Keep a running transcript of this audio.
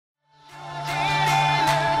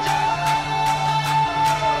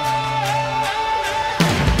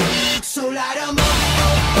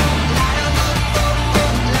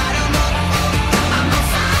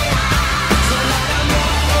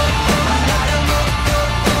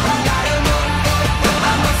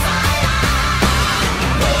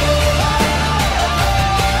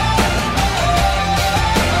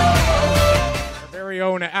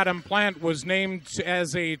Adam Plant was named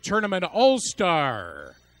as a tournament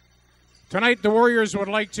all-star. Tonight, the Warriors would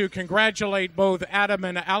like to congratulate both Adam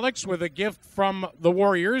and Alex with a gift from the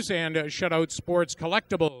Warriors and Shutout Sports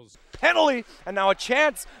Collectibles. Penalty, and now a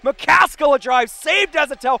chance. McCaskill a drive, saved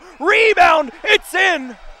Desatel, rebound, it's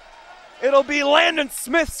in! It'll be Landon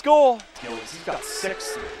Smith's goal. He's got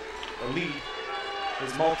 6, the lead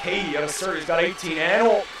is Mulcahy out of Surrey, he's got 18,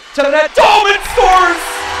 and to the net, Dolman scores!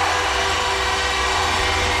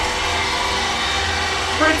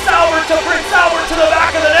 Prince Albert to the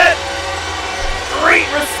back of the net. Great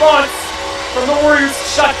response from the Warriors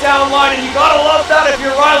shutdown line, and you gotta love that if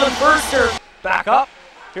you're Ryland Burster. Back up,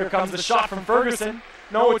 here comes the shot from Ferguson.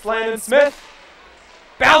 No, it's Landon Smith.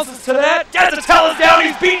 Bounces to the net, Desatel is down,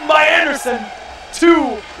 he's beaten by Anderson.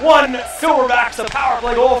 2-1 Silverbacks, a power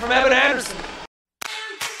play goal from Evan Anderson.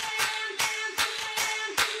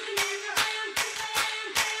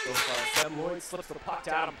 Sam Lloyd slips the puck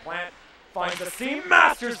to Adam Plant, finds the seam,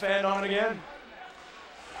 Masters fanned on it again.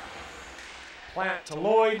 Plant to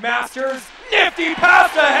Lloyd, Masters, nifty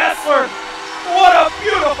pass to Hessler. What a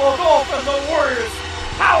beautiful goal from the Warriors.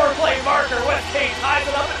 Power play marker, West Kane ties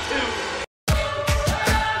it up at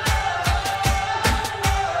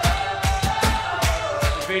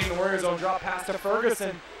 2. Invading the Warriors zone, drop pass to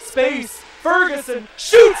Ferguson. Space, Ferguson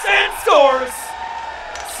shoots and scores.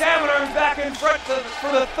 Salmon arms back in front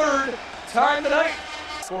for the 3rd time tonight.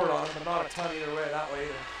 Scored on him, but not a ton either way that way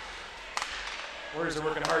either. Warriors are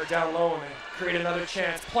working hard down low and they create another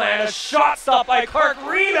chance. Plant a shot stop by Clark,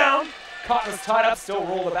 rebound. Cotton is tied up, still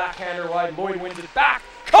roll the backhander wide. Lloyd wins it back.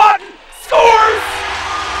 Cotton scores!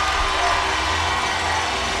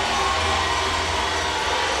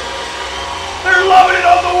 They're loving it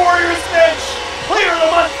on the Warriors bench. Clear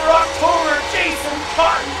the month for October. Jason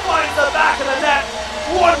Cotton finds the back of the net.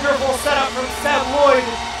 Wonderful setup from Seb Lloyd.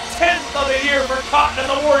 10th of the year for Cotton,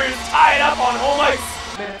 and the Warriors tie it up on home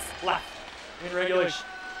ice. Minutes left in regulation.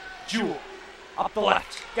 Jewell up the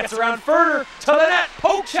left, gets around Ferner to the net,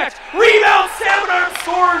 poke check, rebound, Salmon arm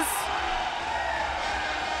scores.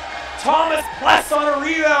 Thomas Pless on a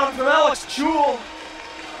rebound from Alex Jewell.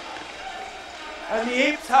 And the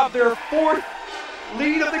Apes have their 4th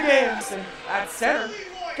lead of the game. At center,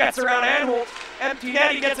 gets around Anholt, empty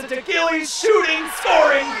net, he gets it to Gillies, shooting,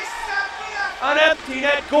 scoring. An empty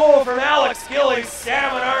net goal from Alex Gillies.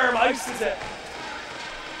 Salmon arm ices it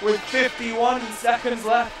with 51 seconds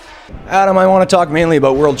left. Adam, I want to talk mainly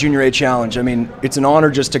about World Junior A Challenge. I mean, it's an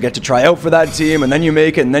honor just to get to try out for that team, and then you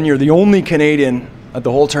make it, and then you're the only Canadian at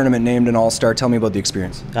the whole tournament named an All-Star. Tell me about the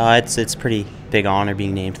experience. It's a pretty big honor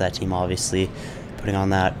being named to that team, obviously. Putting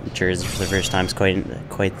on that jersey for the first time is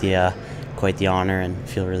quite the honor, and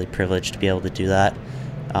feel really privileged to be able to do that.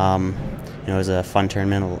 It was a fun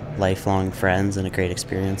tournament, lifelong friends, and a great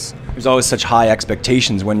experience. There's always such high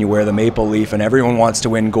expectations when you wear the maple leaf, and everyone wants to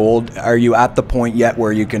win gold. Are you at the point yet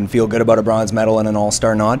where you can feel good about a bronze medal and an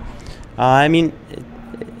all-star nod? I mean,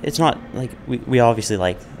 it's not like we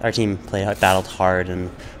obviously our team battled hard, and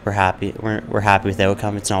we're happy. We're happy with the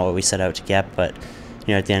outcome. It's not what we set out to get, but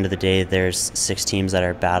at the end of the day, there's 6 teams that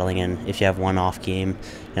are battling, and if you have one off game,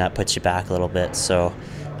 that puts you back a little bit. So.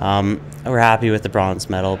 We're happy with the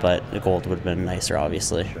bronze medal, but the gold would have been nicer,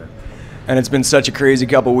 obviously. Sure. And it's been such a crazy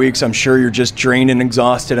couple weeks. I'm sure you're just drained and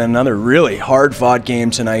exhausted. Another really hard-fought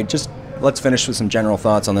game tonight. Just let's finish with some general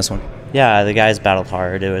thoughts on this one. Yeah, the guys battled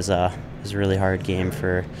hard. It was a really hard game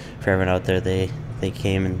for everyone out there. They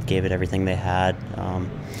came and gave it everything they had.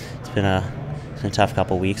 It's been a tough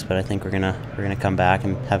couple weeks, but I think we're gonna come back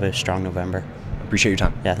and have a strong November. Appreciate your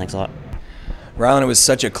time. Yeah, thanks a lot. Rylan, it was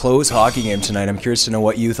such a close hockey game tonight. I'm curious to know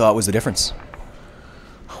what you thought was the difference.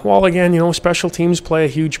 Well, again, special teams play a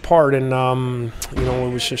huge part, and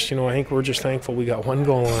it was just, I think we're just thankful we got one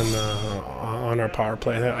goal on our power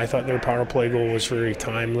play. I thought their power play goal was very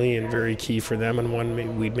timely and very key for them, and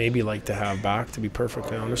one we'd maybe like to have back, to be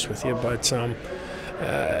perfectly honest with you. But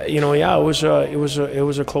it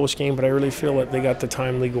was a close game, but I really feel that they got the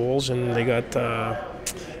timely goals, and they got.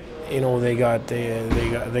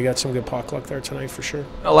 They got some good puck luck there tonight for sure.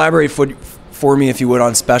 Elaborate for me, if you would,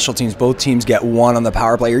 on special teams. Both teams get one on the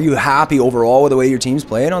power play. Are you happy overall with the way your team's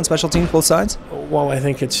playing on special teams, both sides? Well, I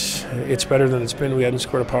think it's better than it's been. We hadn't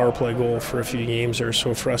scored a power play goal for a few games there,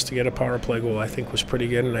 so for us to get a power play goal, I think was pretty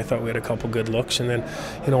good, and I thought we had a couple good looks. And then,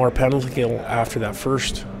 our penalty kill after that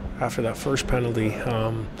first penalty,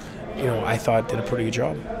 I thought did a pretty good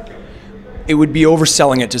job. It would be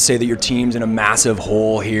overselling it to say that your team's in a massive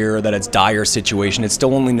hole here, that it's dire situation. It's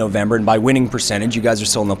still only November, and by winning percentage, you guys are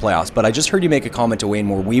still in the playoffs. But I just heard you make a comment to Wayne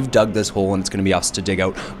Moore. We've dug this hole, and it's going to be us to dig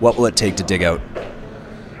out. What will it take to dig out?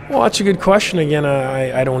 Well, that's a good question. Again,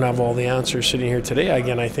 I don't have all the answers sitting here today.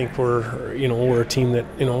 Again, I think we're a team that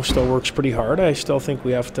still works pretty hard. I still think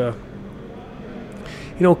we have to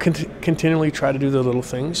continually try to do the little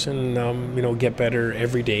things and get better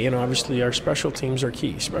every day. And obviously, our special teams are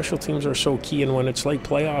key. Special teams are so key, and when it's like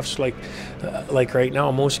playoffs, like right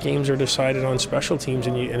now, most games are decided on special teams.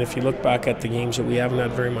 And if you look back at the games that we haven't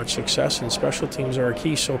had very much success in, special teams are our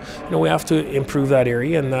key. So we have to improve that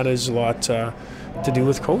area, and that is a lot to do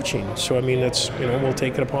with coaching. So I mean, we'll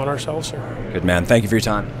take it upon ourselves here. Good man. Thank you for your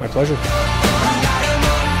time. My pleasure.